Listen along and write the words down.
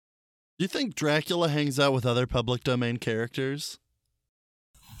Do you think Dracula hangs out with other public domain characters?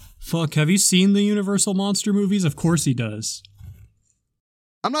 Fuck, have you seen the Universal Monster movies? Of course he does.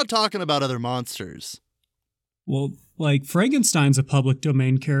 I'm not talking about other monsters. Well, like, Frankenstein's a public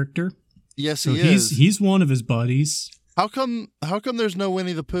domain character. Yes, So he is. He's one of his buddies. How come there's no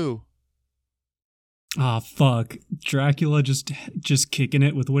Winnie the Pooh? Ah, fuck. Dracula just kicking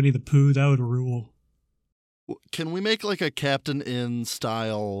it with Winnie the Pooh, that would rule. Can we make like a Captain N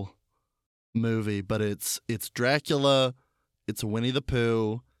style movie, but it's Dracula, it's Winnie the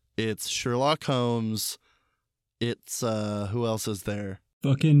Pooh, it's Sherlock Holmes, it's who else is there?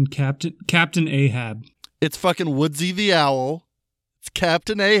 Fucking Captain Ahab. It's fucking Woodsy the Owl. It's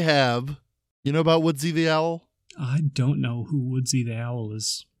Captain Ahab. You know about Woodsy the Owl? I don't know who Woodsy the Owl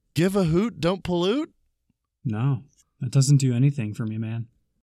is. Give a hoot, don't pollute? No, that doesn't do anything for me, man.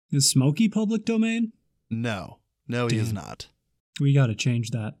 Is Smokey public domain? No, he is not. We gotta change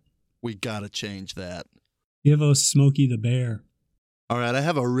that. We gotta change that. Give us Smokey the Bear. All right, I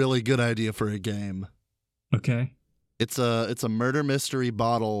have a really good idea for a game. Okay. It's a murder mystery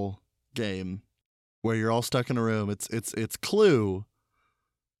bottle game where you're all stuck in a room. It's Clue,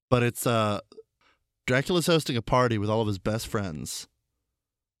 but it's Dracula's hosting a party with all of his best friends.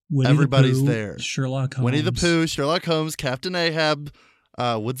 Everybody's there. Sherlock Holmes. Winnie the Pooh, Sherlock Holmes, Captain Ahab,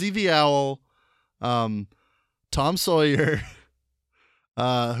 Woodsy the Owl, Tom Sawyer.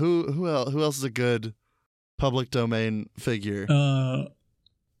 Who else is a good public domain figure?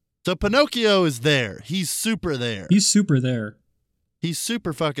 So Pinocchio is there. He's super there. He's super there. He's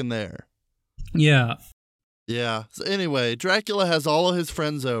super fucking there. Yeah. Yeah. So anyway, Dracula has all of his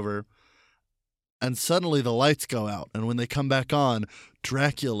friends over, and suddenly the lights go out, and when they come back on,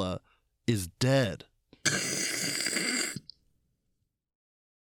 Dracula is dead.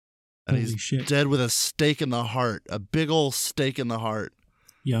 And Holy shit. dead with a stake in the heart, a big old stake in the heart.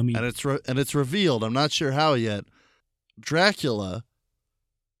 Yummy. And it's revealed, I'm not sure how yet, Dracula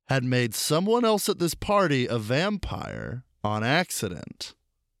had made someone else at this party a vampire on accident.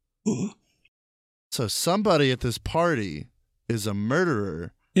 So somebody at this party is a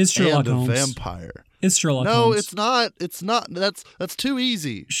murderer Is Sherlock and a Holmes. vampire. It's Sherlock No, Holmes. it's not. It's not. That's too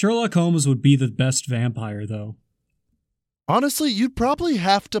easy. Sherlock Holmes would be the best vampire, though. Honestly, you'd probably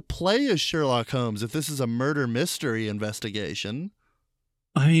have to play as Sherlock Holmes if this is a murder mystery investigation.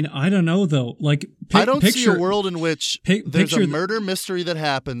 I mean, I don't know, though. Like, I don't see a world in which there's a picture murder mystery that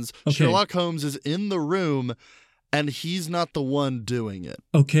happens. Okay. Sherlock Holmes is in the room, and he's not the one doing it.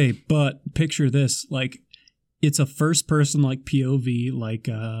 Okay, but picture this. Like, it's a first-person, like, POV, like,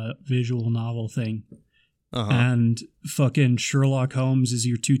 visual novel thing. Uh-huh. And fucking Sherlock Holmes is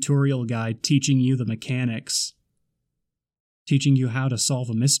your tutorial guide teaching you the mechanics. Teaching you how to solve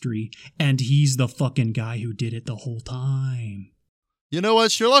a mystery. And he's the fucking guy who did it the whole time. You know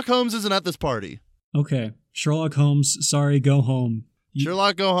what? Sherlock Holmes isn't at this party. Okay. Sherlock Holmes, sorry, go home.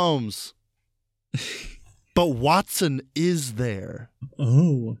 Sherlock go Holmes. But Watson is there.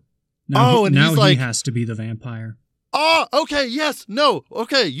 Oh. Now and he's he like, has to be the vampire. Oh, okay, yes, no,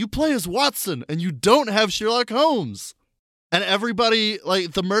 okay, you play as Watson, and you don't have Sherlock Holmes. And everybody,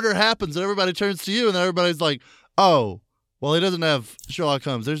 like, the murder happens, and everybody turns to you, and then everybody's like, oh, well, he doesn't have Sherlock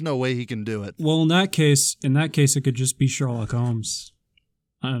Holmes. There's no way he can do it. Well, in that case, it could just be Sherlock Holmes.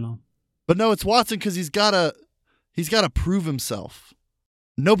 I don't know. But no, it's Watson because he's gotta prove himself.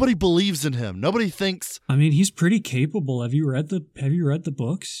 Nobody believes in him. Nobody thinks. I mean, he's pretty capable. Have you read the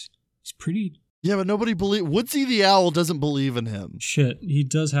books? He's pretty. Yeah, but nobody believes. Woodsy the Owl doesn't believe in him. Shit, he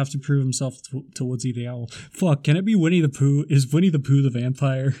does have to prove himself to Woodsy the Owl. Fuck, can it be Winnie the Pooh? Is Winnie the Pooh the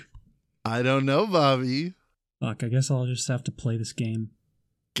vampire? I don't know, Bobby. Fuck, I guess I'll just have to play this game.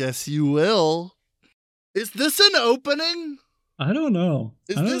 Guess you will. Is this an opening? I don't know.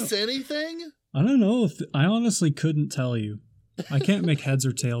 Is this anything? I don't know. I honestly couldn't tell you. I can't make heads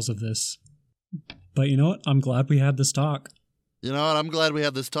or tails of this. But you know what? I'm glad we had this talk. You know what? I'm glad we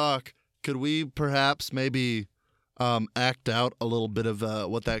had this talk. Could we perhaps maybe act out a little bit of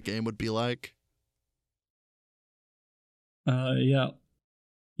what that game would be like? Yeah.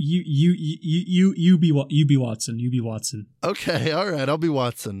 You be Watson. You be Watson. Okay, all right. I'll be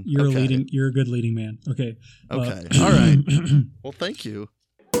Watson. You're a good leading man. Okay. Okay. All right. Well, thank you.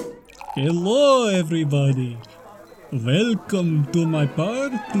 Hello, everybody. Welcome to my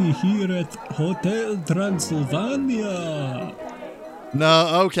party here at Hotel Transylvania.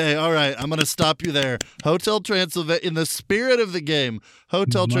 No, okay, all right. I'm going to stop you there. Hotel Transylvania, in the spirit of the game,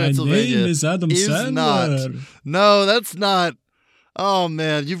 Hotel Transylvania name is Adam Sandler. not. No, that's not. Oh,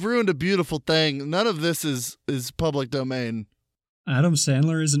 man, you've ruined a beautiful thing. None of this is public domain. Adam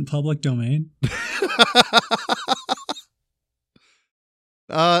Sandler isn't public domain?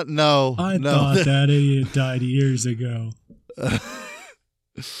 No. I no. thought that idiot died years ago.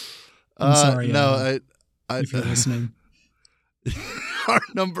 I'm sorry, no, Adam, I if you're listening. our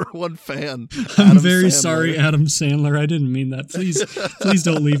number one fan. I'm Adam very Sandler. sorry, Adam Sandler. I didn't mean that. Please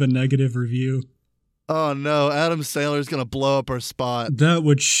don't leave a negative review. Oh no, Adam Sandler's gonna blow up our spot. That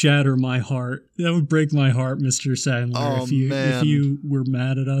would shatter my heart. That would break my heart, Mr. Sandler. Oh, if man. you were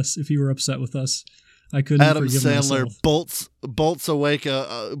mad at us, if you were upset with us, I couldn't Adam forgive Sandler myself. bolts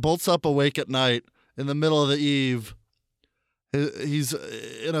up awake at night in the middle of the eve. He's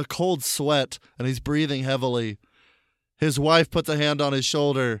in a cold sweat and he's breathing heavily. His wife puts a hand on his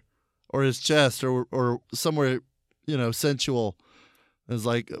shoulder or his chest or somewhere, sensual. And is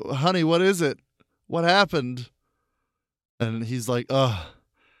like, honey, what is it? What happened? And he's like, I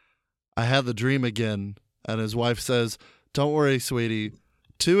had the dream again. And his wife says, don't worry, sweetie.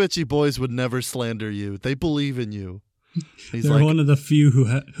 Two itchy boys would never slander you. They believe in you. He's They're like, one of the few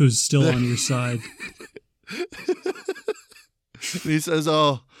who's still on your side. and he says,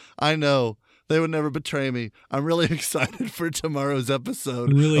 oh, I know. They would never betray me. I'm really excited for tomorrow's episode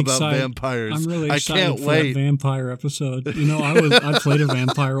I'm really about excited. vampires. I'm really I excited can't for wait. that vampire episode. I played a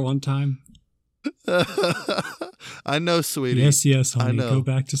vampire one time. I know, sweetie. Yes, honey. I know. Go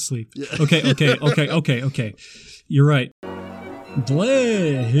back to sleep. Yeah. Okay. You're right.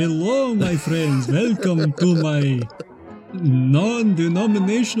 Hello, my friends. Welcome to my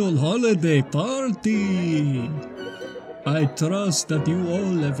non-denominational holiday party. I trust that you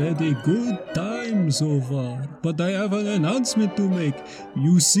all have had a good time so far, but I have an announcement to make.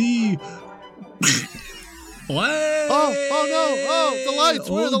 You see... Oh no! Oh, the lights!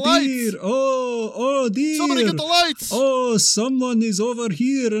 Where are the dear. lights? Oh dear! Somebody get the lights! Oh, someone is over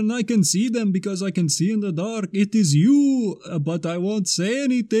here and I can see them because I can see in the dark. It is you, but I won't say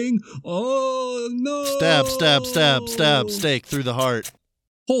anything. Oh, no! Stab, stake through the heart.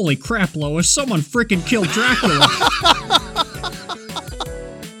 Holy crap, Lois, someone freaking killed Dracula.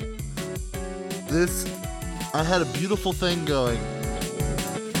 I had a beautiful thing going.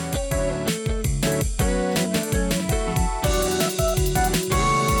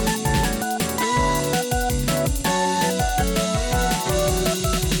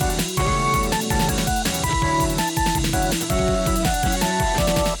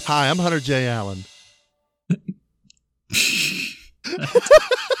 Hi, I'm Hunter J. Allen.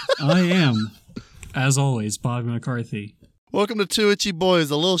 I am, as always, Bobby McCarthy. Welcome to Two Itchy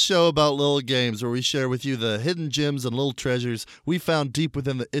Boys, a little show about little games where we share with you the hidden gems and little treasures we found deep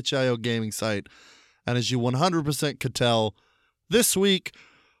within the itch.io gaming site. And as you 100% could tell, this week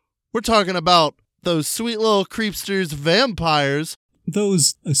we're talking about those sweet little creepsters, vampires.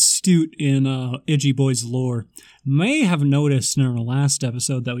 Those astute in Itchy Boys lore may have noticed in our last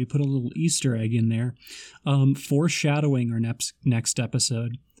episode that we put a little Easter egg in there, foreshadowing our next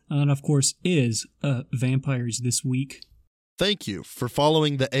episode. And of course is Vampires This Week. Thank you for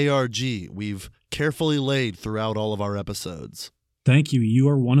following the ARG we've carefully laid throughout all of our episodes. Thank you. You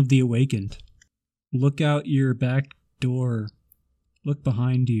are one of the awakened. Look out your back door. Look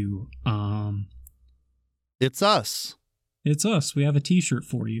behind you. It's us. It's us. We have a t-shirt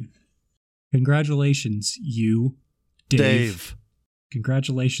for you. Congratulations, you, Dave.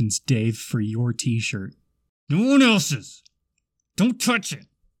 Congratulations, Dave, for your t-shirt. No one else's. Don't touch it.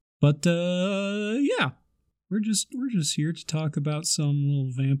 But, yeah. We're just here to talk about some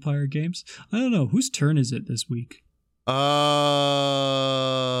little vampire games. I don't know. Whose turn is it this week? That's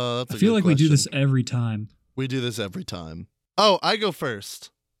a I feel good like we do question. this every time. We do this every time. Oh, I go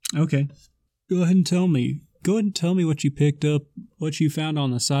first. Okay. Go ahead and tell me. Go ahead and tell me what you picked up, what you found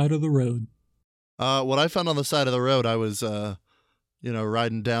on the side of the road. What I found on the side of the road, I was,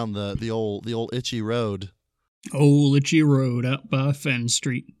 riding down the old itchy road. Old Itchy Road out by Fenn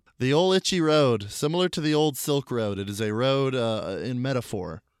Street. The old itchy road, similar to the old Silk Road. It is a road in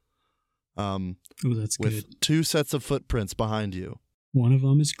metaphor. Oh, that's with good. two sets of footprints behind you. One of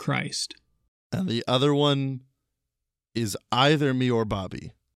them is Christ. And the other one is either me or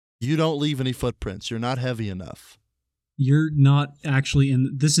Bobby. You don't leave any footprints. You're not heavy enough. You're not actually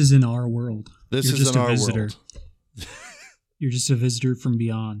in... This is in our world. This You're is just in a our visitor. world. You're just a visitor from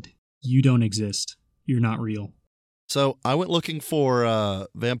beyond. You don't exist. You're not real. So I went looking for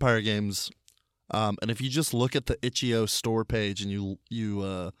vampire games, and if you just look at the itch.io store page and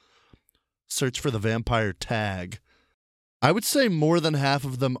you search for the vampire tag, I would say more than half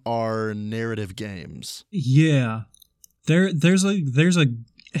of them are narrative games. Yeah. There's a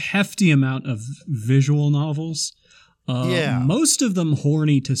hefty amount of visual novels. Yeah. Most of them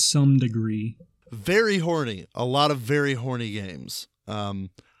horny to some degree. Very horny. A lot of very horny games. And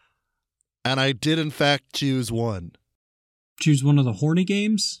I did, in fact, choose one. Choose one of the horny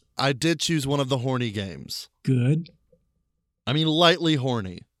games? I did choose one of the horny games. Good. I mean, lightly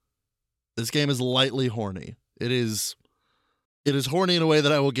horny. This game is lightly horny. It is horny in a way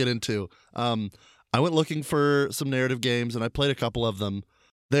that I will get into. I went looking for some narrative games, and I played a couple of them.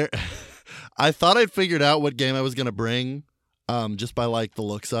 I thought I'd figured out what game I was going to bring just by, like, the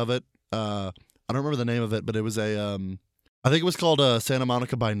looks of it. I don't remember the name of it, but it was I think it was called Santa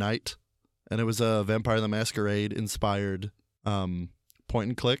Monica by Night, and it was a Vampire the Masquerade-inspired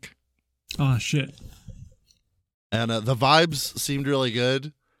point-and-click. Oh, shit. And the vibes seemed really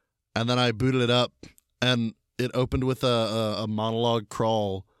good, and then I booted it up, and it opened with a monologue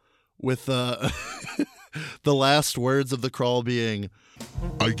crawl with the last words of the crawl being,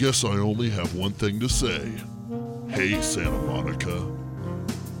 I guess I only have one thing to say. Hey, Santa Monica.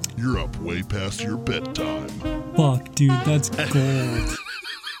 You're up way past your bedtime. Fuck, dude, that's gold.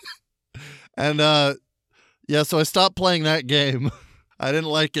 And, yeah, so I stopped playing that game. I didn't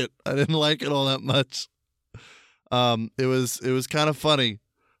like it. I didn't like it all that much. It was kind of funny,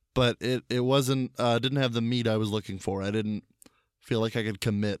 but it wasn't, didn't have the meat I was looking for. I didn't feel like I could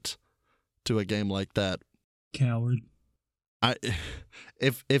commit to a game like that. Coward.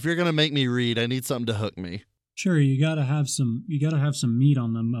 If you're gonna make me read, I need something to hook me. Sure, you gotta have some meat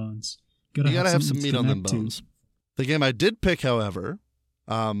on them bones. You gotta have some meat on them bones. The game I did pick, however,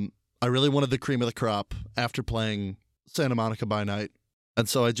 I really wanted the cream of the crop after playing Santa Monica by Night, and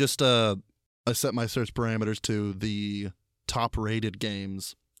so I just I set my search parameters to the top rated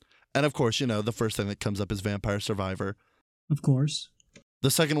games, and of course, the first thing that comes up is Vampire Survivor. Of course. The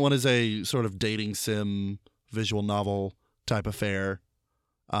second one is a sort of dating sim visual novel type affair.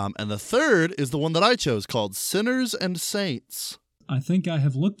 And the third is the one that I chose, called Sinners and Saints. I think I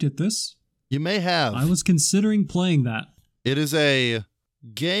have looked at this. You may have. I was considering playing that. It is a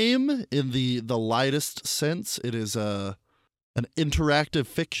game in the lightest sense. It is an interactive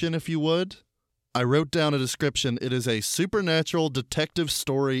fiction, if you would. I wrote down a description. It is a supernatural detective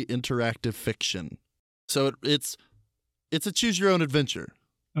story interactive fiction. So it's a choose your own adventure.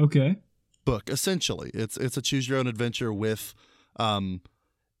 Okay. Book, essentially. It's a choose your own adventure with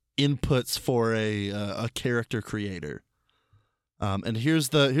inputs for a character creator. And here's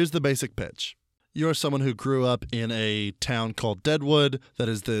the basic pitch. You're someone who grew up in a town called Deadwood that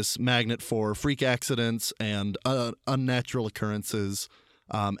is this magnet for freak accidents and unnatural occurrences,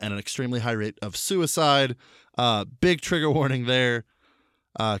 and an extremely high rate of suicide. Big trigger warning there,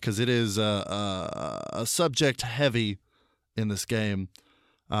 because it is a subject heavy in this game.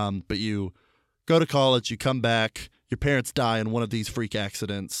 But you go to college, you come back, your parents die in one of these freak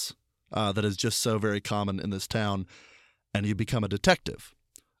accidents that is just so very common in this town, and you become a detective.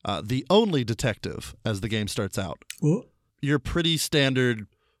 The only detective as the game starts out. Oh. Your pretty standard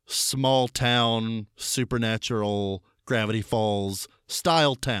small town, supernatural, Gravity Falls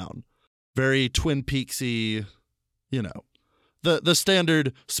style town. Very Twin Peaksy, the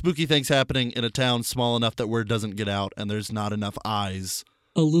standard spooky things happening in a town small enough that word doesn't get out and there's not enough eyes.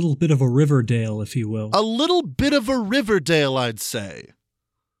 A little bit of a Riverdale, if you will. A little bit of a Riverdale, I'd say.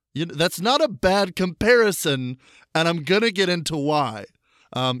 That's not a bad comparison, and I'm going to get into why.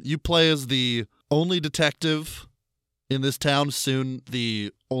 You play as the only detective in this town, soon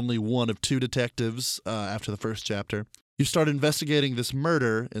the only one of two detectives after the first chapter. You start investigating this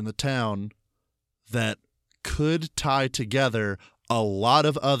murder in the town that could tie together a lot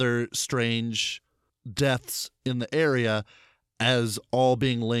of other strange deaths in the area as all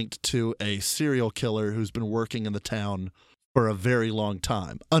being linked to a serial killer who's been working in the town for a very long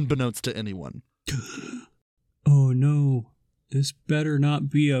time, unbeknownst to anyone. Oh no, this better not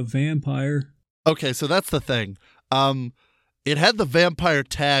be a vampire. Okay, so that's the thing. It had the vampire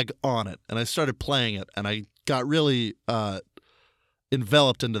tag on it, and I started playing it, and I got really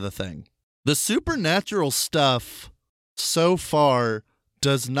enveloped into the thing. The supernatural stuff so far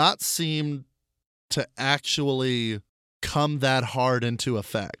does not seem to actually come that hard into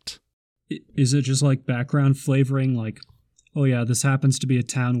effect. Is it just like background flavoring, like, oh yeah, this happens to be a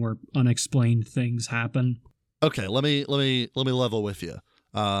town where unexplained things happen? Okay, let me level with you.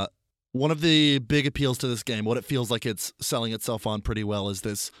 One of the big appeals to this game, what it feels like it's selling itself on pretty well, is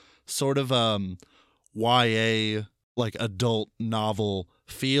this sort of YA, like adult novel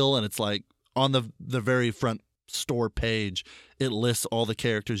feel, and it's like on the very front store page, it lists all the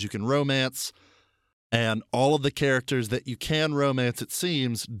characters you can romance, and all of the characters that you can romance, it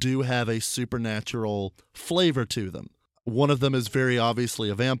seems, do have a supernatural flavor to them. One of them is very obviously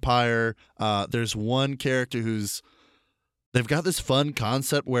a vampire. There's one character they've got this fun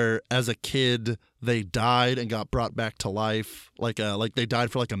concept where as a kid they died and got brought back to life, like they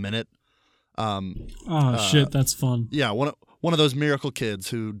died for like a minute. Shit, that's fun. Yeah, one one of those miracle kids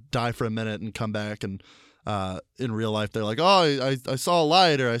who die for a minute and come back, and in real life they're like, oh, I saw a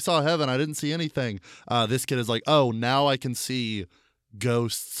light, or I saw heaven, I didn't see anything. This kid is like, oh, now I can see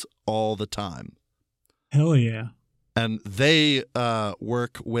ghosts all the time. Hell yeah. And they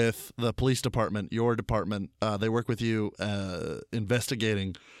work with the police department, your department. They work with you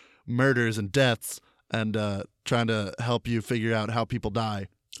investigating murders and deaths, and trying to help you figure out how people die.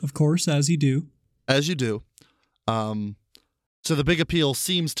 Of course, as you do. As you do. So the big appeal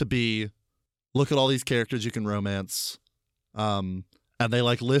seems to be, look at all these characters you can romance. And they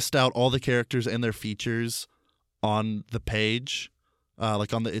like list out all the characters and their features on the page,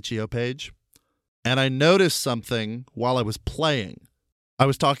 like on the Itch.io page. And I noticed something while I was playing. I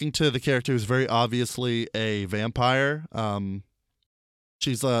was talking to the character who's very obviously a vampire.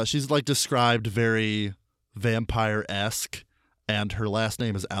 She's like described very vampire-esque, and her last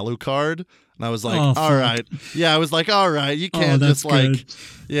name is Alucard. And I was like, all right. Yeah, I was like, all right, you can't just like, good.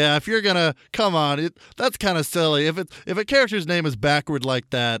 Yeah, if you're gonna, come on, that's kind of silly. If a character's name is backward like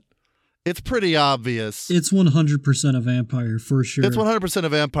that, it's pretty obvious. It's 100% a vampire for sure. It's 100% a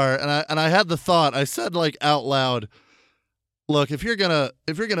vampire, and I had the thought. I said like out loud, look, if you're gonna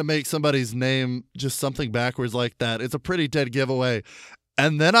make somebody's name just something backwards like that, it's a pretty dead giveaway.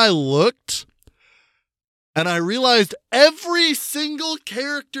 And then I looked, and I realized every single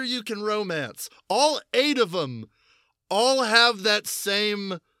character you can romance, all 8 of them, all have that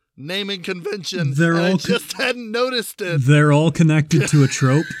same naming convention. I just hadn't noticed it. They're all connected to a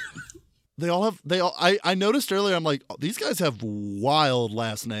trope. I noticed earlier, I'm like, oh, these guys have wild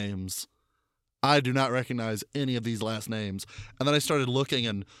last names. I do not recognize any of these last names. And then I started looking,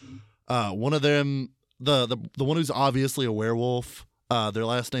 and one of them, the one who's obviously a werewolf, their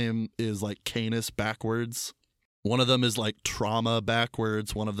last name is like Canis backwards. One of them is like Trauma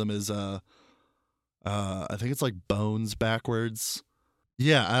backwards. One of them is I think it's like Bones backwards.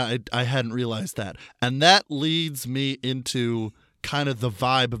 Yeah, I hadn't realized that. And that leads me into kind of the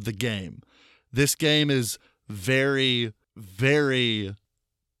vibe of the game. This game is very, very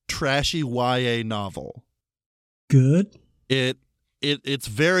trashy YA novel. Good. It's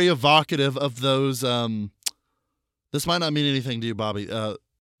very evocative of those this might not mean anything to you, Bobby.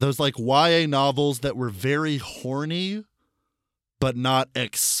 Those like YA novels that were very horny but not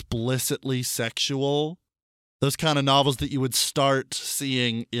explicitly sexual. Those kind of novels that you would start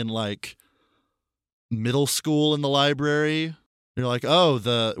seeing in like middle school in the library. You're like,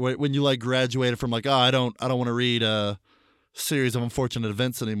 oh, when you like graduated from like, oh, I don't want to read a series of unfortunate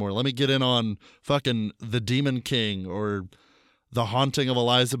events anymore. Let me get in on fucking The Demon King or The Haunting of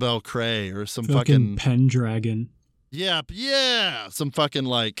Eliza Bell Cray or some fucking Pendragon. Yeah, some fucking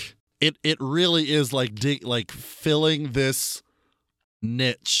like it really is like filling this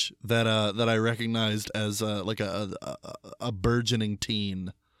niche that I recognized as like a burgeoning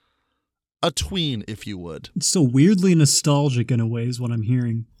teen. A tween, if you would. It's so weirdly nostalgic in a way is what I'm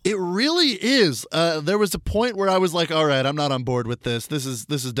hearing. It really is. There was a point where I was like, all right, I'm not on board with this. This is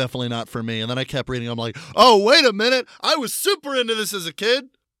definitely not for me. And then I kept reading. I'm like, oh, wait a minute. I was super into this as a kid.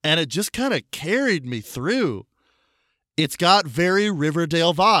 And it just kind of carried me through. It's got very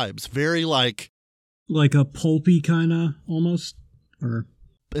Riverdale vibes. Very like a pulpy kind of almost? Or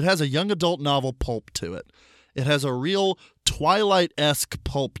it has a young adult novel pulp to it. It has a real Twilight-esque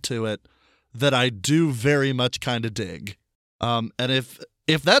pulp to it that I do very much kind of dig. And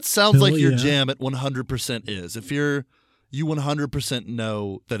if that sounds like your jam, it 100% is. If you 100%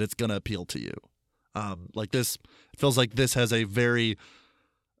 know that it's going to appeal to you. Like this, it feels like this has a very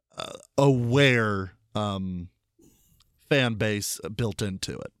aware fan base built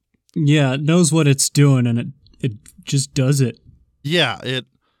into it. Yeah, it knows what it's doing, and it just does it. Yeah, it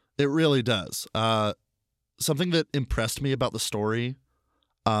really does. Something that impressed me about the story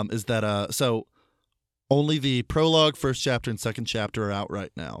is that so only the prologue, first chapter, and second chapter are out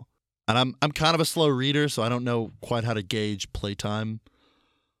right now. And I'm kind of a slow reader, so I don't know quite how to gauge playtime.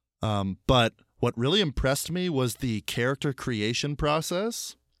 But what really impressed me was the character creation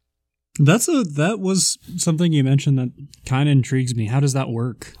process. That was something you mentioned that kind of intrigues me. How does that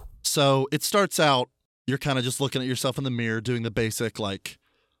work? So it starts out, you're kind of just looking at yourself in the mirror, doing the basic like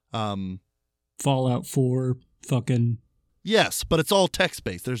Fallout 4 fucking... Yes, but it's all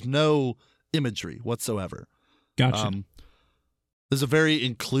text-based. There's no imagery whatsoever. Gotcha. There's a very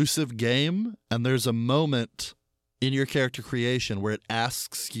inclusive game, and there's a moment in your character creation where it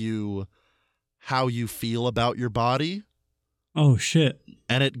asks you how you feel about your body. Oh, shit.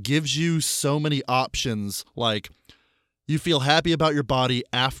 And it gives you so many options, like you feel happy about your body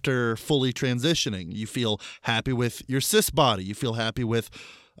after fully transitioning. You feel happy with your cis body. You feel happy with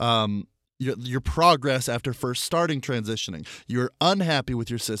your progress after first starting transitioning. You're unhappy with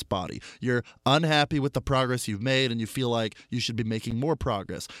your cis body. You're unhappy with the progress you've made and you feel like you should be making more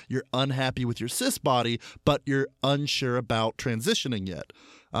progress. You're unhappy with your cis body, but you're unsure about transitioning yet.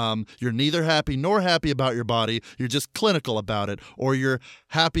 You're neither happy nor happy about your body. You're just clinical about it, or you're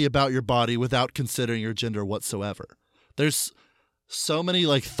happy about your body without considering your gender whatsoever. There's so many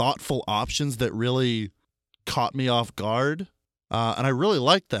like thoughtful options that really caught me off guard. And I really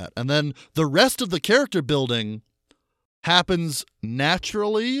like that. And then the rest of the character building happens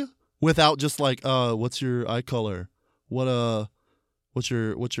naturally without just like, what's your eye color? What's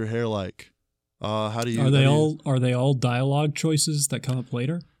your hair like? How do you Are they all dialogue choices that come up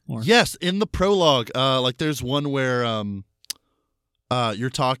later? Or? Yes, in the prologue, like there's one where you're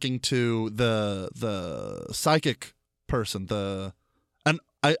talking to the psychic person, and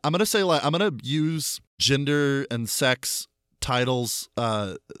I'm gonna say like I'm gonna use gender and sex titles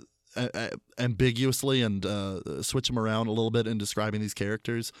ambiguously and switch them around a little bit in describing these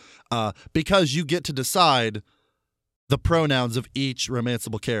characters, because you get to decide the pronouns of each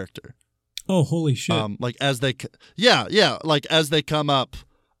romanceable character. Oh, holy shit! Like as they, like as they come up,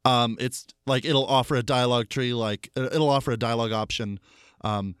 it's like it'll offer a dialogue tree, like it'll offer a dialogue option.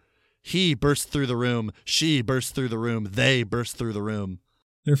 He bursts through the room. She bursts through the room. They burst through the room.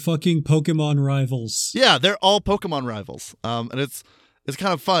 They're fucking Pokemon rivals. Yeah, they're all Pokemon rivals. And it's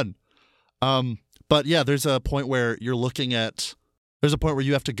kind of fun. But yeah, there's a point where you have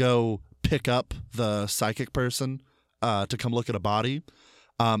to go pick up the psychic person to come look at a body.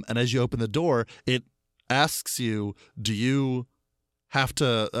 And as you open the door, it asks you, do you have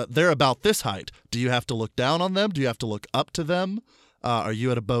to, they're about this height. Do you have to look down on them? Do you have to look up to them? Are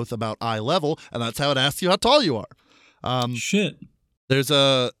you at both about eye level? And that's how it asks you how tall you are. Shit. There's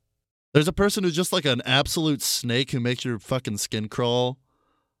a person who's just like an absolute snake who makes your fucking skin crawl.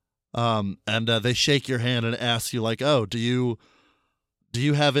 And they shake your hand and ask you like, oh, do you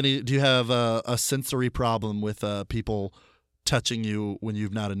have a sensory problem with people touching you when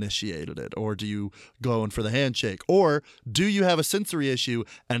you've not initiated it? Or do you go in for the handshake? Or do you have a sensory issue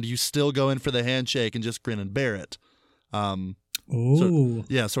and you still go in for the handshake and just grin and bear it?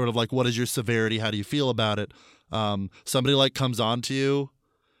 Sort of like, what is your severity? How do you feel about it? Somebody like comes on to you,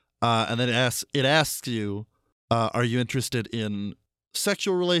 and then it asks you, are you interested in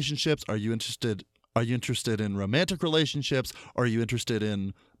sexual relationships? Are you interested in romantic relationships? Are you interested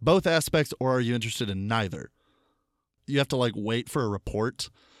in both aspects, or are you interested in neither? You have to like wait for a report,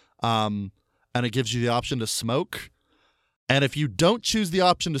 and it gives you the option to smoke. And if you don't choose the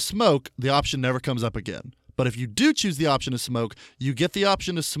option to smoke, the option never comes up again. But if you do choose the option to smoke, you get the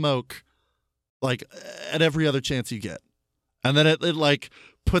option to smoke like at every other chance you get. And then it like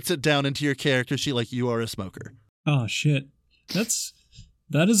puts it down into your character sheet like you are a smoker. Oh shit.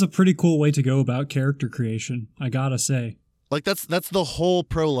 That is a pretty cool way to go about character creation, I gotta say. Like that's the whole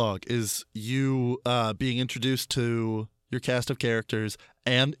prologue, is you being introduced to your cast of characters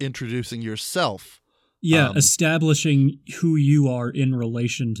and introducing yourself. Yeah, establishing who you are in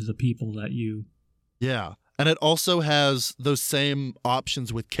relation to the people that you... Yeah. And it also has those same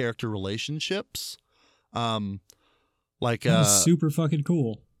options with character relationships. Super fucking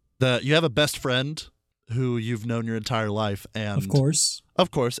cool. You have a best friend who you've known your entire life, and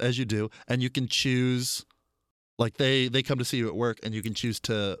of course, as you do, and you can choose. Like they come to see you at work, and you can choose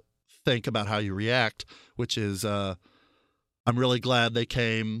to think about how you react, which is, I'm really glad they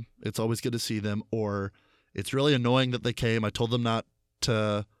came. It's always good to see them, or it's really annoying that they came. I told them not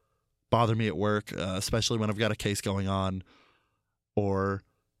to bother me at work, especially when I've got a case going on, or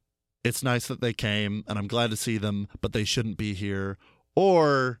it's nice that they came and I'm glad to see them, but they shouldn't be here,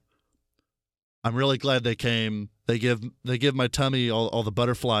 or I'm really glad they came. They give my tummy all the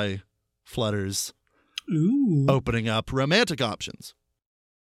butterfly flutters. Ooh. Opening up romantic options.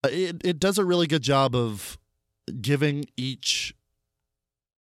 It does a really good job of giving each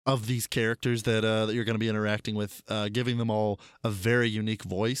of these characters that you're going to be interacting with, giving them all a very unique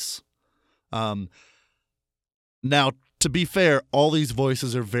voice. Now, to be fair, all these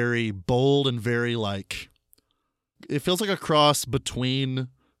voices are very bold and very like, it feels like a cross between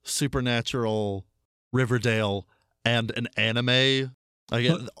Supernatural, Riverdale, and an anime.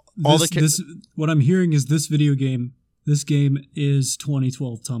 What I'm hearing is this game is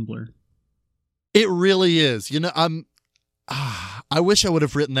 2012 Tumblr. It really is. You know, I wish I would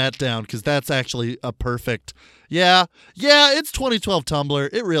have written that down, because that's actually a perfect. Yeah, it's 2012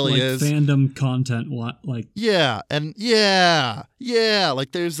 Tumblr. It really like is. Fandom content, like. Yeah, and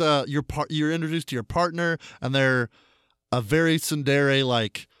like there's you're introduced to your partner, and they're a very tsundere,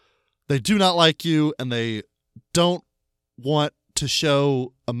 like they do not like you, and they don't want to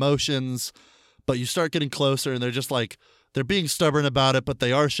show emotions, but you start getting closer and they're just like, they're being stubborn about it, but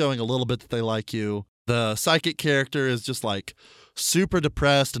they are showing a little bit that they like you. The psychic character is just like super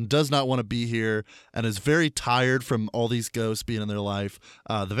depressed and does not want to be here and is very tired from all these ghosts being in their life.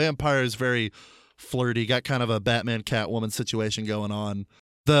 The vampire is very flirty, got kind of a Batman Catwoman situation going on.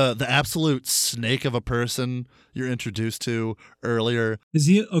 The absolute snake of a person you're introduced to earlier. Is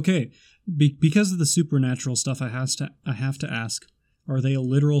he okay? Because of the supernatural stuff, I have to ask: are they a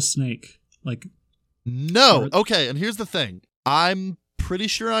literal snake? Like, no. Okay, and here's the thing: I'm pretty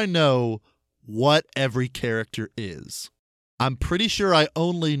sure I know what every character is. I'm pretty sure I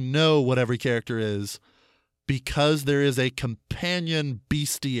only know what every character is because there is a companion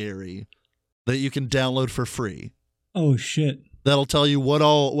bestiary that you can download for free. Oh shit. That'll tell you what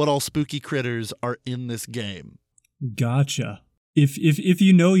all spooky critters are in this game. Gotcha. If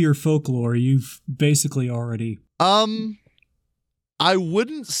you know your folklore, you've basically already... I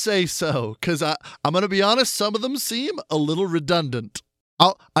wouldn't say so, because I'm going to be honest, some of them seem a little redundant.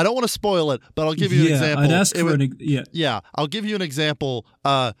 I don't want to spoil it, but I'll give you an example. I'd ask for Yeah, I'll give you an example.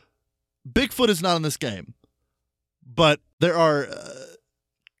 Bigfoot is not in this game, but there are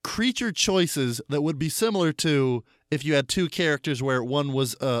creature choices that would be similar to if you had two characters where one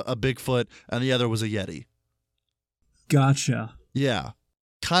was a Bigfoot and the other was a Yeti. Gotcha. Yeah.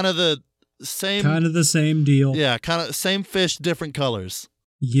 Kind of the same deal. Yeah, kind of same fish, different colors.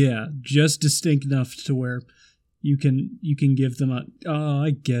 Yeah, just distinct enough to where you can give them I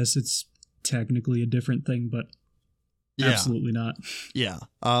guess it's technically a different thing, but absolutely not. Yeah.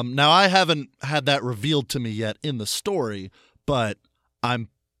 Now I haven't had that revealed to me yet in the story, but I'm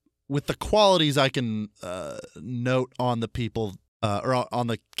with the qualities I can note on the people or on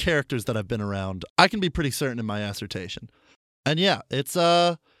the characters that I've been around, I can be pretty certain in my assertion. And yeah, it's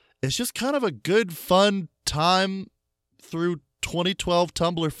just kind of a good, fun time through 2012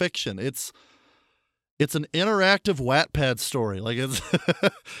 Tumblr fiction. It's an interactive Wattpad story. Like it's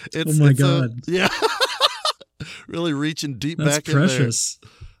oh my god, yeah, really reaching deep That's back precious. in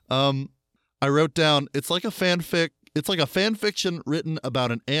there. I wrote down it's like a fanfic. It's like a fan fiction written about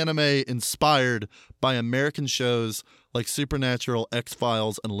an anime inspired by American shows like Supernatural,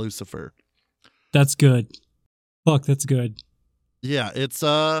 X-Files, and Lucifer. That's good. Fuck, that's good. Yeah, it's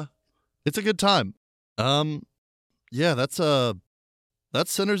a good time. Yeah, that's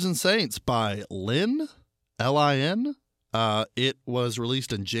Sinners and Saints by Lin, Lin. It was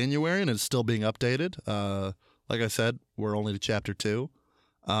released in January and is still being updated. Like I said, we're only to chapter 2.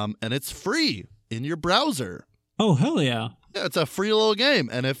 And it's free in your browser. Oh, hell yeah. Yeah, it's a free little game.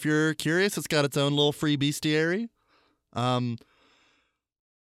 And if you're curious, it's got its own little free bestiary.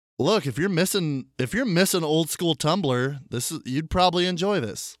 Look, if you're missing old school Tumblr, you'd probably enjoy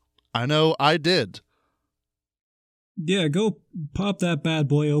this. I know I did. Yeah, go pop that bad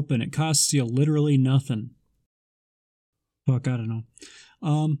boy open. It costs you literally nothing. Fuck, I don't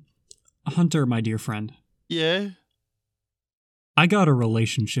know. Hunter, my dear friend. Yeah? I got a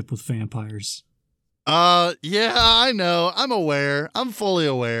relationship with vampires. Yeah, I know. I'm aware. I'm fully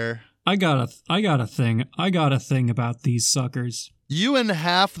aware. I got a thing about these suckers. You and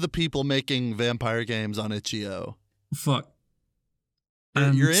half the people making vampire games on itch.io. Fuck.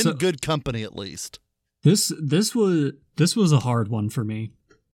 You're in good company at least. This was a hard one for me.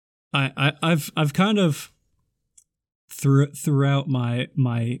 I've kind of throughout my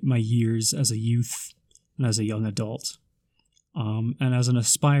years as a youth and as a young adult, and as an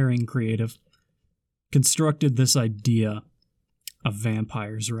aspiring creative, constructed this idea of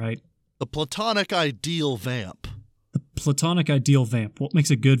vampires, right? The platonic ideal vamp. The platonic ideal vamp. What makes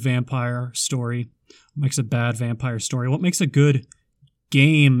a good vampire story? What makes a bad vampire story? What makes a good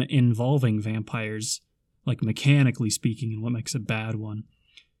game involving vampires, like mechanically speaking, and what makes a bad one?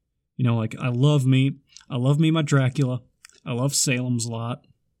 You know, like I love me my Dracula. I love Salem's Lot.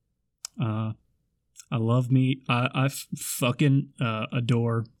 I fucking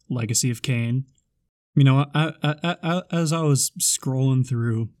adore Legacy of Kain. You know, as I was scrolling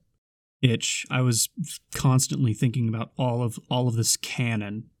through itch, I was constantly thinking about all of this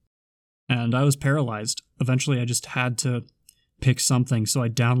canon, and I was paralyzed. Eventually, I just had to pick something, so I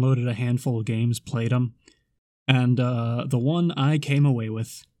downloaded a handful of games, played them, and the one I came away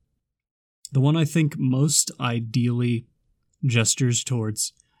with, the one I think most ideally gestures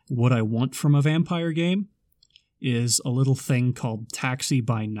towards what I want from a vampire game, is a little thing called Taxi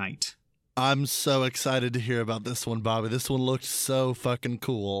by Night. I'm so excited to hear about this one, Bobby. This one looked so fucking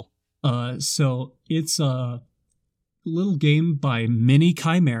cool. So it's a little game by Mini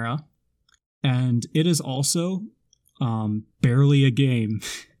Chimera, and it is also barely a game.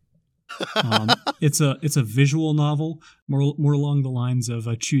 It's a visual novel, more along the lines of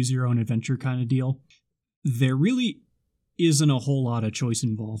a choose your own adventure kind of deal. There really isn't a whole lot of choice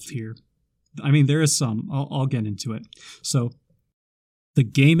involved here. I mean, there is some. I'll get into it. So, the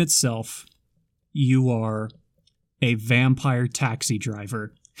game itself, you are a vampire taxi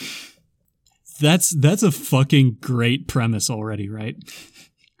driver. That's a fucking great premise already, right?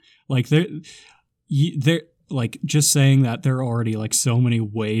 Like they're like just saying that there are already like so many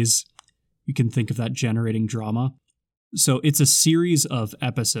ways you can think of that generating drama. So it's a series of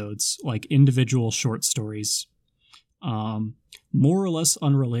episodes, like individual short stories, more or less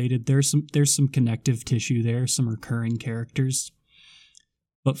unrelated. There's some connective tissue there, some recurring characters,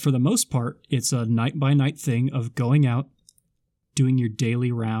 but for the most part, it's a night by night thing of going out, doing your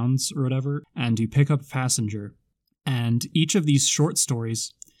daily rounds or whatever, and you pick up a passenger. And each of these short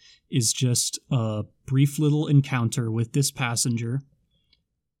stories is just a brief little encounter with this passenger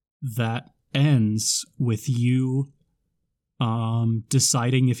that ends with you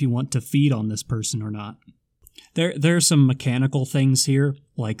deciding if you want to feed on this person or not. There are some mechanical things here,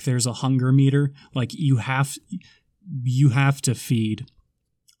 like there's a hunger meter, like you have to feed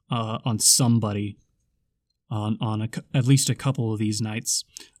on somebody on at least a couple of these nights,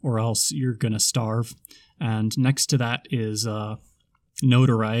 or else you're gonna starve. And next to that is a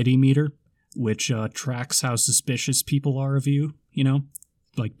notoriety meter, which tracks how suspicious people are of you, you know,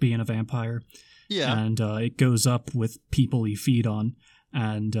 like being a vampire. Yeah. And it goes up with people you feed on,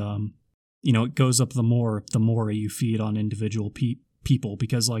 and you know, it goes up the more you feed on individual people,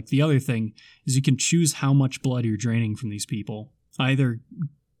 because like the other thing is you can choose how much blood you're draining from these people. Either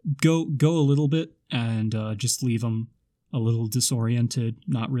go a little bit and just leave them a little disoriented,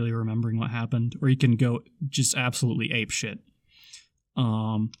 not really remembering what happened, or you can go just absolutely ape shit.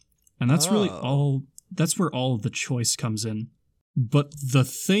 And that's really all. That's where all of the choice comes in. But the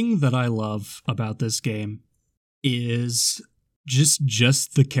thing that I love about this game is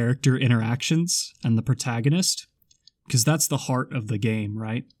just the character interactions and the protagonist, because that's the heart of the game,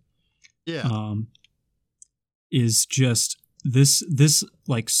 right? Yeah. Is just this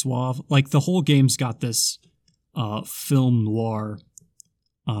like suave, like the whole game's got this film noir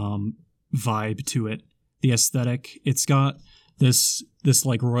vibe to it. The aesthetic, it's got this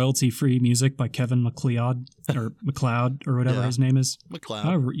like royalty-free music by Kevin MacLeod or MacLeod or whatever his name is. MacLeod.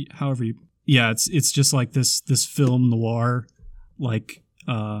 However you, yeah, it's just like this film noir, like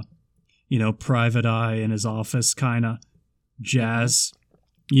you know, Private Eye in his office kind of jazz.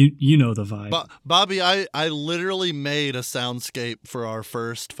 You know the vibe. Bobby, I literally made a soundscape for our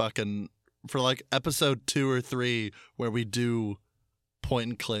first for like episode 2 or 3 where we do point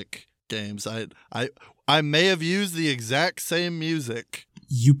and click games. I may have used the exact same music.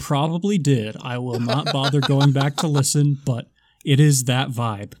 You probably did. I will not bother going back to listen, but it is that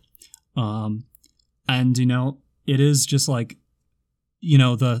vibe. And you know, it is just like, you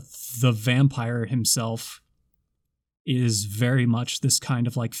know, the vampire himself is very much this kind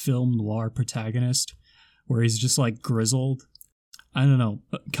of like film noir protagonist where he's just like grizzled. I don't know,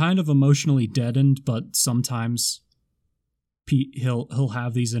 kind of emotionally deadened, but sometimes he'll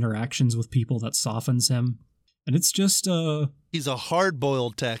have these interactions with people that softens him. And it's just he's a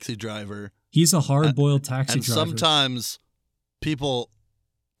hard-boiled taxi driver. He's a hard-boiled taxi driver. And sometimes people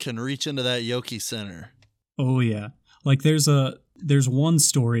can reach into that Yoki center. Oh yeah. Like there's one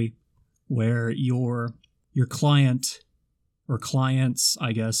story where your client or clients,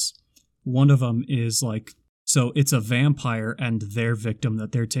 I guess, one of them is like, so it's a vampire and their victim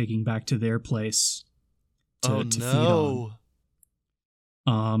that they're taking back to their place to feed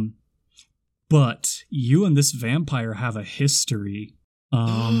on. But you and this vampire have a history.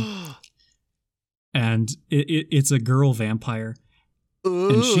 And it's a girl vampire. Ooh,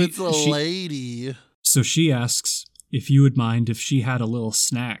 and it's a lady. So she asks if you would mind if she had a little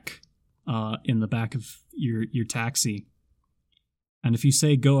snack in the back of your taxi. And if you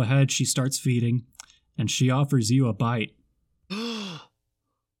say go ahead, she starts feeding, and she offers you a bite.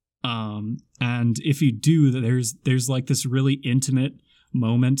 And if you do, there's like this really intimate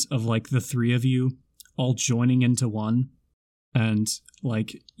moment of like the three of you all joining into one, and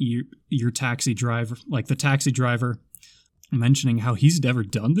like your taxi driver, like the taxi driver mentioning how he's never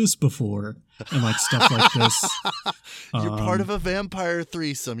done this before and like stuff like this. You're part of a vampire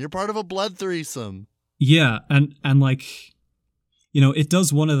threesome. You're part of a blood threesome. Yeah, and like, you know, it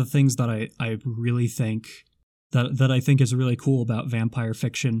does one of the things that I really think that I think is really cool about vampire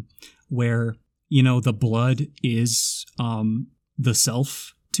fiction, where, you know, the blood is the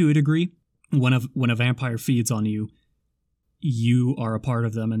self to a degree. When a vampire feeds on you, you are a part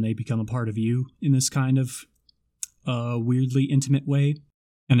of them and they become a part of you in this kind of weirdly intimate way.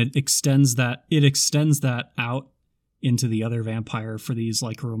 And it extends that out into the other vampire for these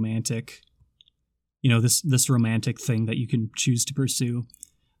like romantic, this romantic thing that you can choose to pursue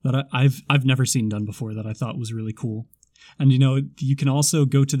that I've never seen done before that I thought was really cool. And you can also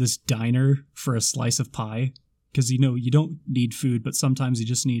go to this diner for a slice of pie because you don't need food, but sometimes you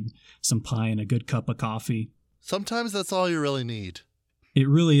just need some pie and a good cup of coffee. Sometimes that's all you really need. It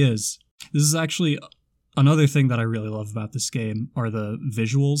really is. This is actually another thing that I really love about this game are the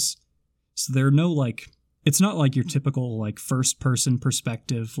visuals. So there are no it's not like your typical like first person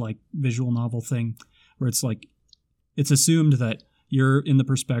perspective like visual novel thing where it's assumed that you're in the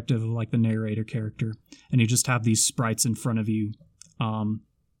perspective of like the narrator character and you just have these sprites in front of you,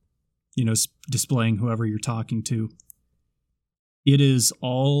 displaying whoever you're talking to. It is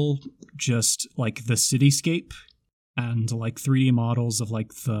all just like the cityscape and like 3D models of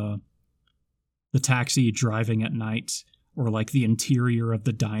like the taxi driving at night or like the interior of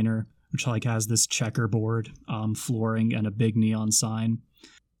the diner, which like has this checkerboard flooring and a big neon sign.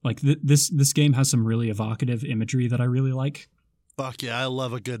 Like this game has some really evocative imagery that I really like. Fuck yeah, I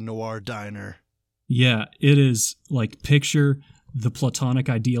love a good noir diner. Yeah, it is like picture the platonic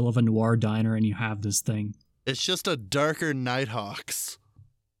ideal of a noir diner and you have this thing. It's just a darker Nighthawks.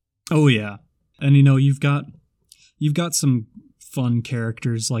 Oh yeah. And you've got some fun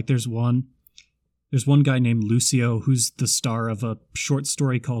characters. Like there's one guy named Lucio who's the star of a short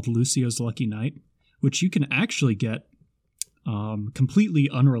story called Lucio's Lucky Night, which you can actually get completely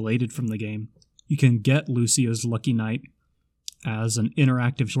unrelated from the game. You can get Lucio's Lucky Night as an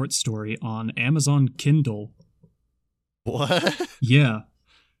interactive short story on Amazon Kindle. What? Yeah.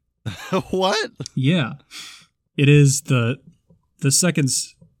 What? Yeah. It is the second,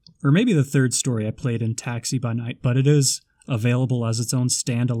 or maybe the third story I played in Taxi by Night, but it is available as its own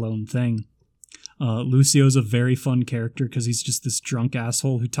standalone thing. Lucio's a very fun character because he's just this drunk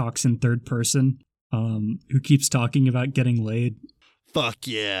asshole who talks in third person, who keeps talking about getting laid. Fuck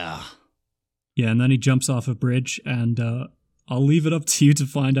yeah. Yeah, and then he jumps off a bridge, and I'll leave it up to you to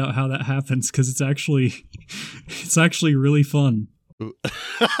find out how that happens because it's actually really fun.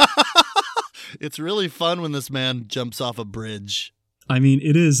 It's really fun when this man jumps off a bridge. I mean,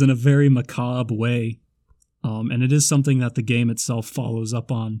 it is in a very macabre way, and it is something that the game itself follows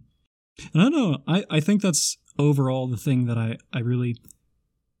up on. And I don't know, I think that's overall the thing that I really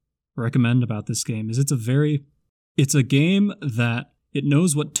recommend about this game is it's a game that it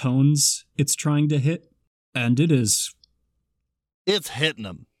knows what tones it's trying to hit, and it's hitting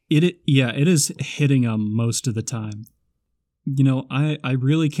them. It is hitting them most of the time. I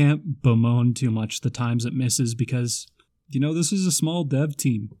really can't bemoan too much the times it misses because, this is a small dev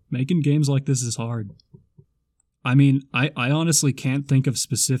team. Making games like this is hard. I mean, I honestly can't think of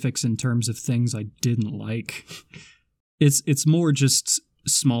specifics in terms of things I didn't like. It's more just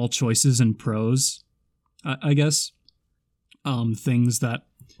small choices and pros, I guess. Things that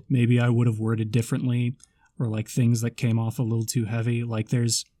maybe I would have worded differently, or like things that came off a little too heavy. Like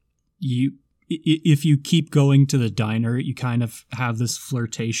if you keep going to the diner, you kind of have this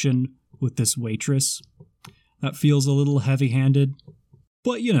flirtation with this waitress that feels a little heavy-handed.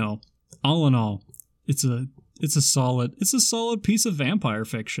 But all in all, it's a solid piece of vampire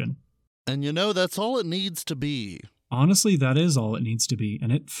fiction. And that's all it needs to be. Honestly, that is all it needs to be,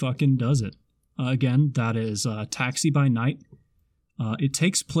 and it fucking does it. Again, that is Taxi by Night. It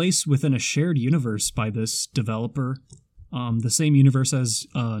takes place within a shared universe by this developer. The same universe as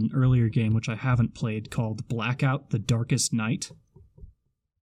an earlier game, which I haven't played, called Blackout: The Darkest Night.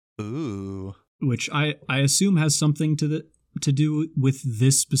 Ooh. Which I assume has something to do with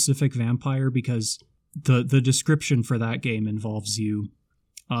this specific vampire, because the description for that game involves you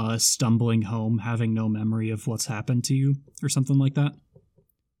stumbling home, having no memory of what's happened to you, or something like that.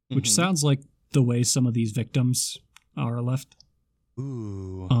 Mm-hmm. Which sounds like the way some of these victims are left.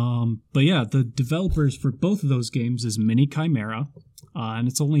 Ooh. But yeah, the developers for both of those games is Mini Chimera, and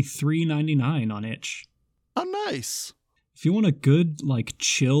it's only $3.99 on itch. Oh, nice. If you want a good,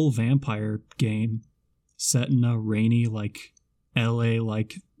 chill vampire game set in a rainy, LA,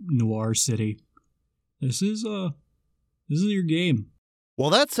 noir city, this is your game. Well,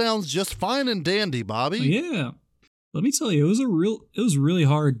 that sounds just fine and dandy, Bobby. Yeah. Let me tell you, it was really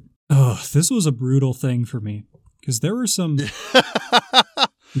hard. Oh, this was a brutal thing for me. Because there were some...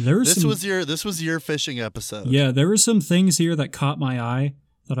 This was your fishing episode. Yeah, there were some things here that caught my eye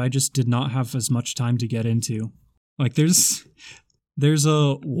that I just did not have as much time to get into. There's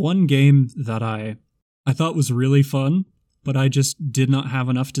a one game that I thought was really fun, but I just did not have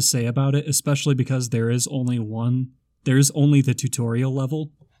enough to say about it, especially because there is only the tutorial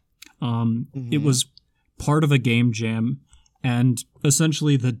level. Mm-hmm. It was part of a game jam, And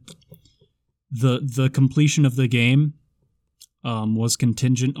essentially the completion of the game was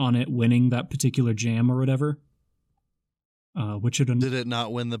contingent on it winning that particular jam or whatever. Did it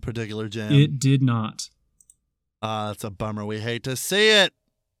not win the particular jam? It did not. That's a bummer. We hate to see it.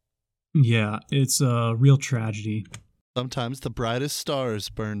 Yeah, it's a real tragedy. Sometimes the brightest stars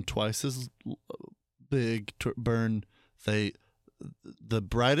burn twice as big. The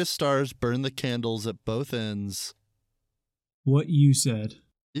brightest stars burn the candles at both ends. What you said.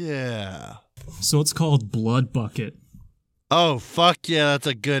 Yeah. So it's called Blood Bucket. Oh, fuck yeah, that's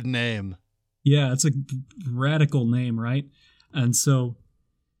a good name. Yeah, it's a radical name, right? And so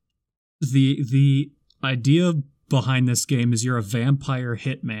the idea behind this game is you're a vampire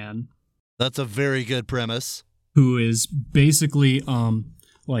hitman. That's a very good premise. Who is basically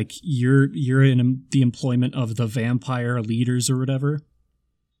like you're in the employment of the vampire leaders or whatever.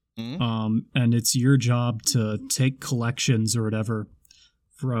 Mm-hmm. And it's your job to take collections or whatever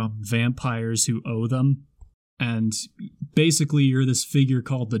from vampires who owe them. And basically you're this figure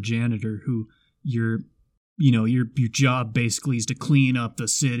called the janitor who your job basically is to clean up the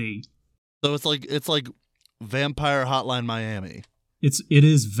city. So it's like Vampire Hotline Miami. It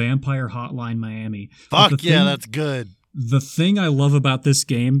is Vampire Hotline Miami. Fuck yeah, that's good. The thing I love about this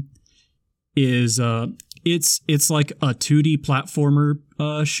game is it's like a 2D platformer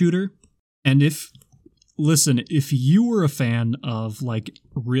shooter. And if you were a fan of like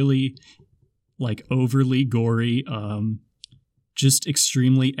really like overly gory, just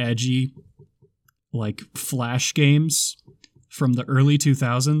extremely edgy like Flash games from the early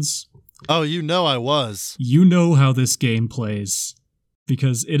 2000s. Oh, I was. You know how this game plays.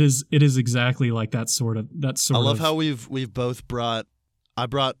 Because it is exactly like that sort of. I love how we've both brought. I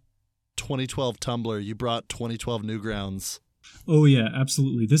brought 2012 Tumblr. You brought 2012 Newgrounds. Oh yeah,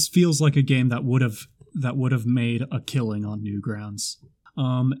 absolutely. This feels like a game that would have made a killing on Newgrounds.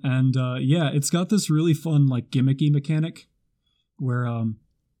 Yeah, it's got this really fun like gimmicky mechanic where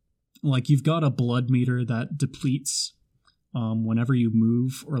like you've got a blood meter that depletes whenever you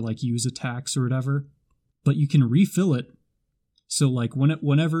move or like use attacks or whatever, but you can refill it. So like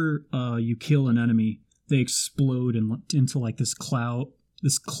whenever you kill an enemy, they explode into like this cloud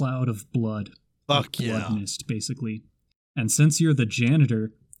of blood. Fuck yeah. Blood mist, basically. And since you're the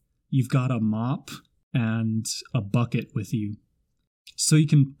janitor, you've got a mop and a bucket with you. So you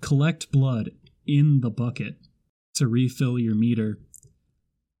can collect blood in the bucket to refill your meter.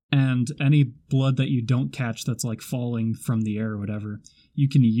 And any blood that you don't catch that's like falling from the air or whatever, you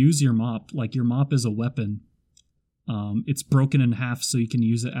can use your mop. Like your mop is a weapon. It's broken in half, so you can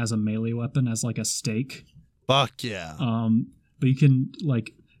use it as a melee weapon, as like a stake. Fuck yeah. But you can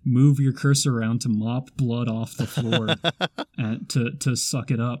like move your cursor around to mop blood off the floor and to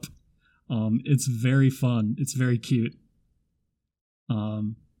suck it up. It's very fun. It's very cute. Yeah,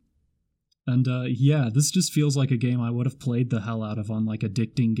 this just feels like a game I would have played the hell out of on like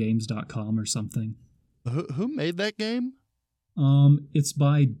addictinggames.com or something. Who made that game? It's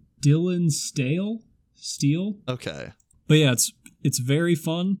by Dylan Steele. Okay. But yeah, it's very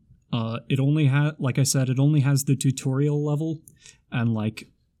fun. It only like I said, it only has the tutorial level and like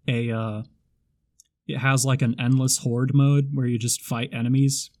it has like an endless horde mode where you just fight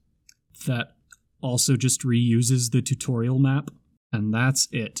enemies that also just reuses the tutorial map, and that's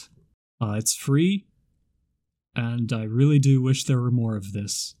it. It's free, and I really do wish there were more of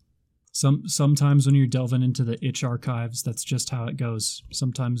this. Sometimes when you're delving into the itch archives, that's just how it goes.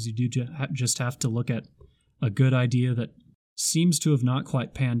 Sometimes you do just have to look at a good idea that seems to have not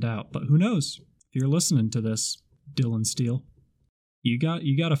quite panned out. But who knows? If you're listening to this, Dylan Steele, you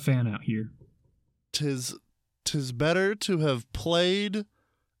got a fan out here. 'Tis better to have played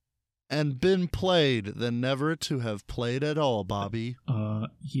and been played than never to have played at all, Bobby.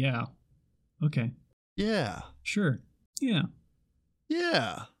 Yeah. Okay. Yeah. Sure. Yeah.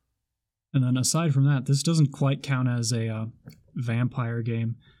 Yeah. And then aside from that, this doesn't quite count as a vampire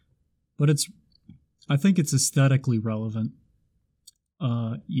game, but I think it's aesthetically relevant.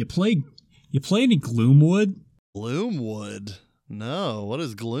 You play any Gloomwood? Gloomwood? No. What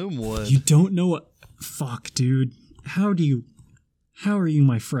is Gloomwood? You don't know what? Fuck, dude. How are you,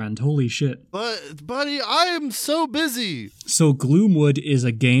 my friend? Holy shit. But, buddy, I am so busy. So Gloomwood is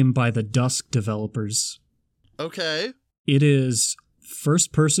a game by the Dusk developers. Okay. It is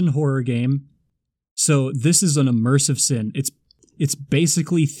first-person horror game. So this is an immersive sin. It's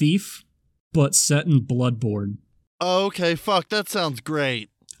basically Thief, but set in Bloodborne. Okay, fuck, that sounds great.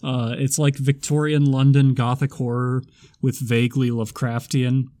 It's like Victorian London gothic horror with vaguely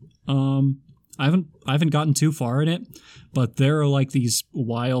Lovecraftian. I haven't gotten too far in it, but there are like these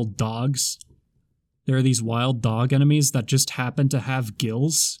wild dogs. there are these wild dog enemies that just happen to have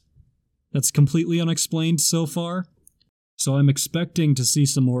gills. That's completely unexplained so far. So I'm expecting to see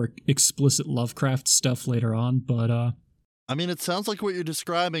some more explicit Lovecraft stuff later on, but I mean, it sounds like what you're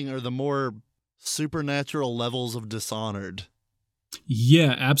describing are the more supernatural levels of Dishonored.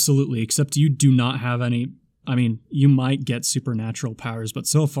 yeah, absolutely, except you do not have any. I mean, you might get supernatural powers, but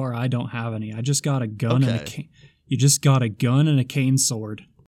so far I don't have any. I just got a gun and a cane. You just got a gun and a cane sword.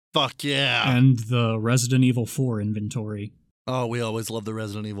 Fuck yeah. And the Resident Evil 4 inventory. Oh, we always love the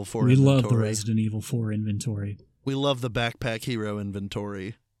Resident Evil 4 We inventory. love the Resident Evil 4 inventory. We love the Backpack Hero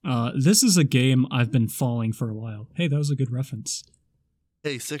inventory. This is a game I've been following for a while. Hey, that was a good reference.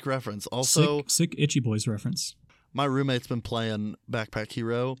 Hey, sick reference. Also, sick Itchy Boys reference. my roommate's been playing Backpack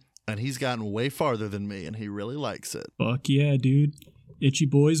Hero, and he's gotten way farther than me, and he really likes it. Fuck yeah, dude. Itchy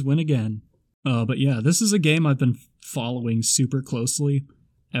Boys win again. But yeah, this is a game I've been following super closely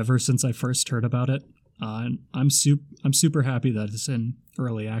ever since I first heard about it. I'm super happy that it's in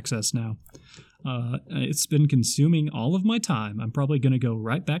early access now. It's been consuming all of my time. I'm probably going to go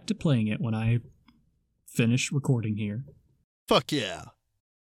right back to playing it when I finish recording here. Fuck yeah.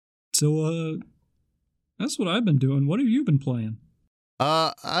 So, that's what I've been doing. What have you been playing?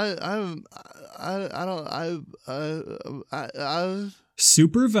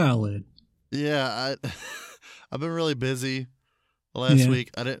 Super valid. Yeah, I've been really busy the last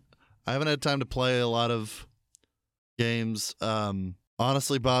week. I haven't had time to play a lot of games.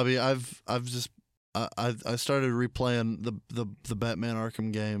 Honestly, Bobby, I started replaying the Batman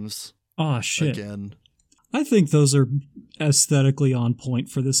Arkham games. Oh shit. Again. I think those are aesthetically on point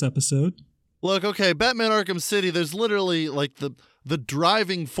for this episode. Look, okay, Batman Arkham City, there's literally like the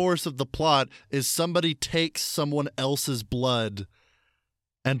driving force of the plot is somebody takes someone else's blood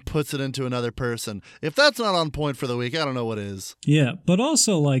and puts it into another person. If that's not on point for the week, I don't know what is. Yeah, but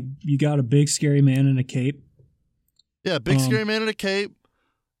also like you got a big scary man in a cape. Yeah, big scary man in a cape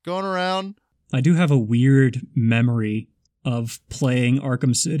going around. I do have a weird memory of playing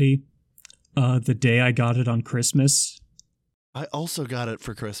Arkham City the day I got it on Christmas. I also got it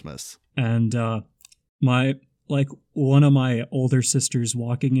for Christmas. And one of my older sisters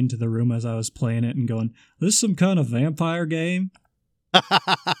walking into the room as I was playing it and going, "This is some kind of vampire game?"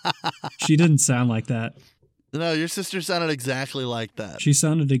 She didn't sound like that. No, your sister sounded exactly like that. She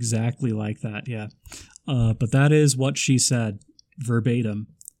sounded exactly like that, yeah. But that is what she said, verbatim.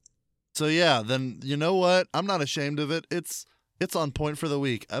 So yeah, then you know what? I'm not ashamed of it. It's on point for the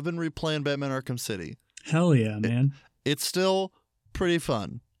week. I've been replaying Batman Arkham City. Hell yeah, man. It's still pretty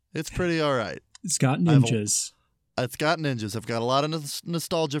fun. It's pretty all right. It's got ninjas. It's got ninjas. I've got a lot of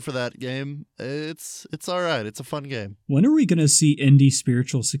nostalgia for that game. It's all right. It's a fun game. When are we going to see indie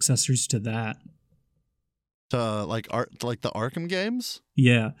spiritual successors to that? Like the Arkham games?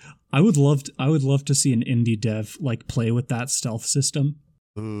 Yeah. I would love to see an indie dev like play with that stealth system.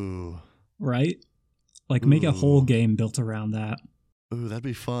 Ooh. Right? Like make a whole game built around that. Ooh, that'd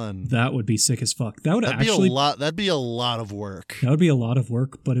be fun. That would be sick as fuck. That'd be a lot. That'd be a lot of work. That would be a lot of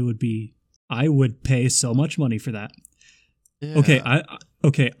work, but it would be. I would pay so much money for that. Yeah.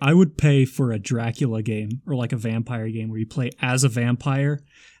 Okay. I would pay for a Dracula game or like a vampire game where you play as a vampire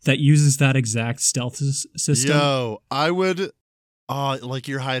that uses that exact stealth system. Yo, I would. Like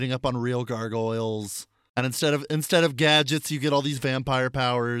you're hiding up on real gargoyles, and instead of gadgets, you get all these vampire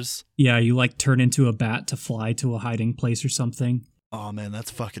powers. Yeah, you like turn into a bat to fly to a hiding place or something. Oh man, that's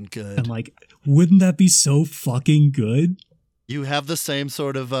fucking good. And like, wouldn't that be so fucking good? You have the same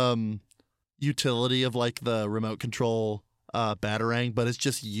sort of utility of like the remote control Batarang, but it's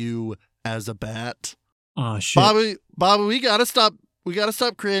just you as a bat. Ah, shit. Bobby, we gotta stop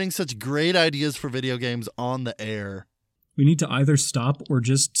creating such great ideas for video games on the air. We need to either stop or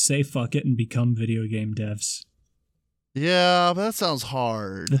just say fuck it and become video game devs. Yeah, but that sounds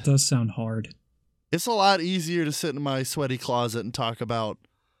hard. It does sound hard. It's a lot easier to sit in my sweaty closet and talk about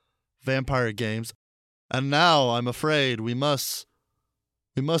vampire games. And now I'm afraid we must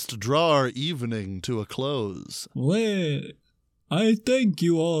draw our evening to a close. Well, I thank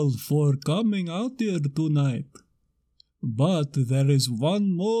you all for coming out here tonight. But there is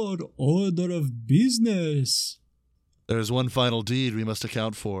one more order of business. There is one final deed we must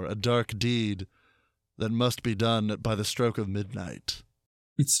account for, a dark deed that must be done by the stroke of midnight.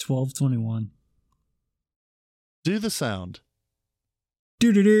 It's 12:21. Do the sound.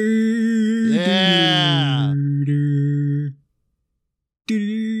 Yeah.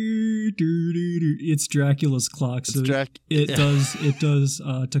 It's Dracula's clock, so it does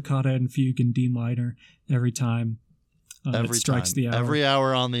toccata and fugue in D minor every time it strikes the hour. Every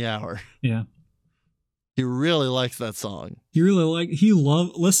hour on the hour. Yeah. He really likes that song.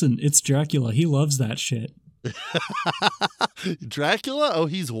 Listen, it's Dracula. He loves that shit. Dracula? Oh,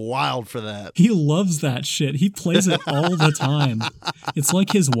 he's wild for that. He loves that shit. He plays it all the time. It's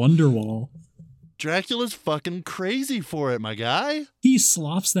like his Wonderwall. Dracula's fucking crazy for it, my guy. He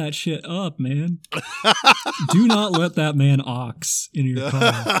slops that shit up, man. Do not let that man ox in your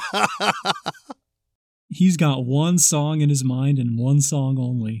car. He's got one song in his mind and one song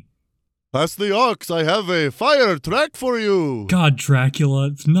only. Pass the ox, I have a fire track for you. God, Dracula,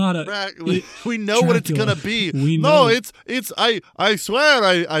 it's not a... we know Dracula. What it's gonna be. We know. No, it's I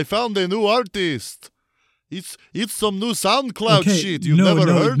swear I found a new artist. It's some new SoundCloud shit you've never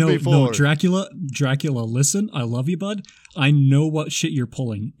heard before. No, Dracula, listen, I love you, bud. I know what shit you're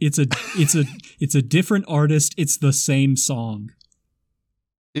pulling. It's a different artist. It's the same song.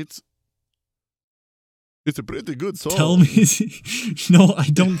 It's a pretty good song. Tell me. No, I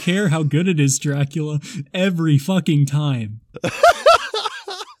don't care how good it is, Dracula. Every fucking time.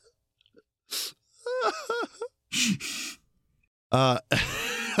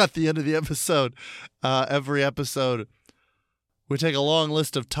 At the end of the episode, every episode, we take a long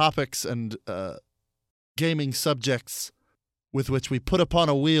list of topics and gaming subjects with which we put upon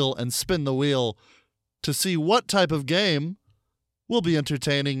a wheel and spin the wheel to see what type of game we'll be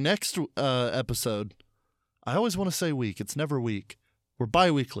entertaining next episode. I always want to say week. It's never week. We're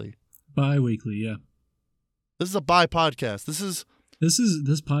bi-weekly. Bi-weekly, yeah. This is a bi podcast. This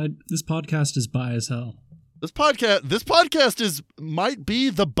podcast is bi as hell. This podcast might be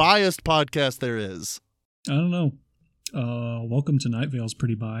the biased podcast there is. I don't know. Welcome to Night Vale's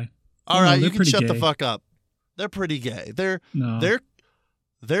pretty bi. All right, you can shut the fuck up. They're pretty gay. They're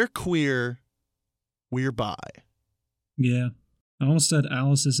queer. We're bi. Yeah. I almost said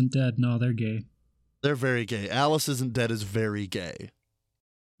Alice Isn't Dead. No, they're gay. They're very gay. Alice Isn't Dead is very gay.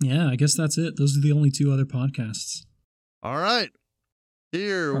 Yeah, I guess that's it. Those are the only two other podcasts. All right.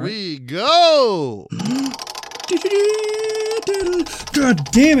 Here we go.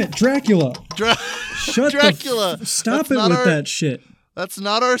 God damn it, Dracula. Shut Dracula. Stop it with that shit. That's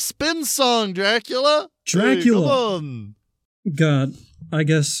not our spin song, Dracula. Dracula. Hey, come on. God, I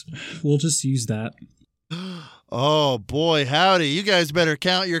guess we'll just use that. Oh, boy, howdy. You guys better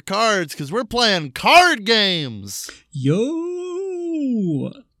count your cards because we're playing card games.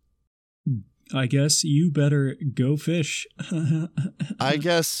 Yo. I guess you better go fish. I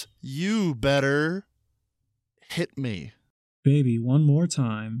guess you better hit me. Baby, one more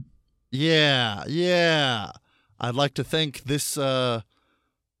time. Yeah. I'd like to thank this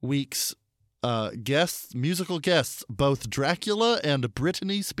week's musical guests, both Dracula and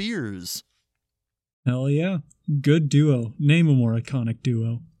Britney Spears. Hell yeah. Good duo. Name a more iconic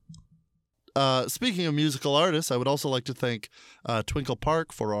duo. Speaking of musical artists, I would also like to thank Twinkle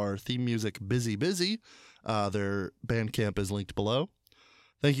Park for our theme music, Busy Busy. Their Bandcamp is linked below.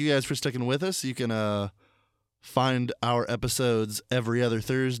 Thank you guys for sticking with us. You can find our episodes every other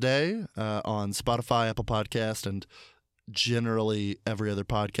Thursday on Spotify, Apple Podcast, and generally every other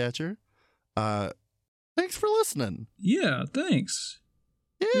podcatcher. Thanks for listening. Yeah, thanks.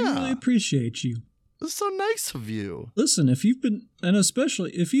 Yeah. We really appreciate you. This is so nice of you. Listen,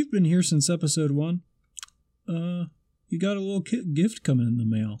 especially if you've been here since episode 1, you got a little gift coming in the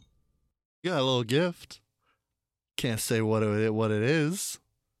mail. You got a little gift. Can't say what it is.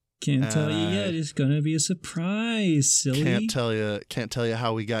 Can't tell you yet. It's gonna be a surprise, silly. Can't tell you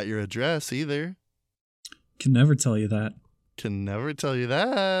how we got your address either. Can never tell you that. Can never tell you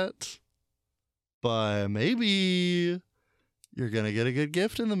that. But maybe you're gonna get a good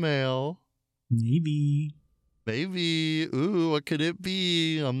gift in the mail. Maybe. Ooh, what could it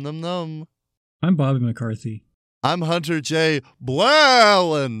be? Num num. I'm Bobby McCarthy. I'm Hunter J.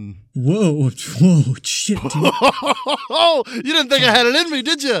 Blalen. Whoa, shit, dude. You didn't think I had it in me,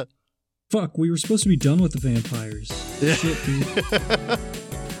 did you? Fuck, we were supposed to be done with the vampires. Yeah. Shit, dude.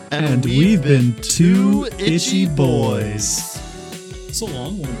 and we've been two itchy boys. It's a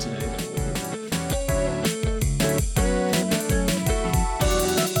long one today.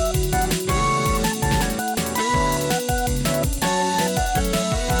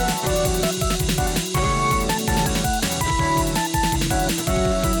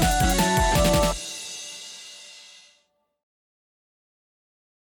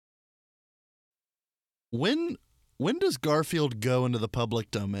 When does Garfield go into the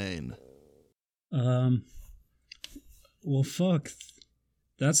public domain? Well, fuck.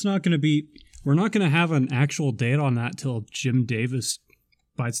 That's not going to be... We're not going to have an actual date on that till Jim Davis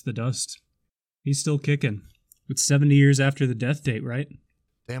bites the dust. He's still kicking. It's 70 years after the death date, right?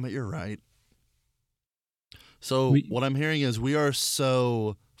 Damn it, you're right. So what I'm hearing is we are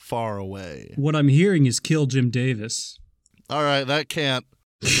so far away. What I'm hearing is kill Jim Davis. All right, that can't.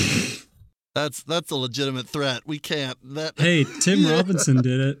 That's a legitimate threat. We can't. That. Hey, Tim Robinson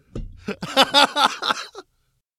did it.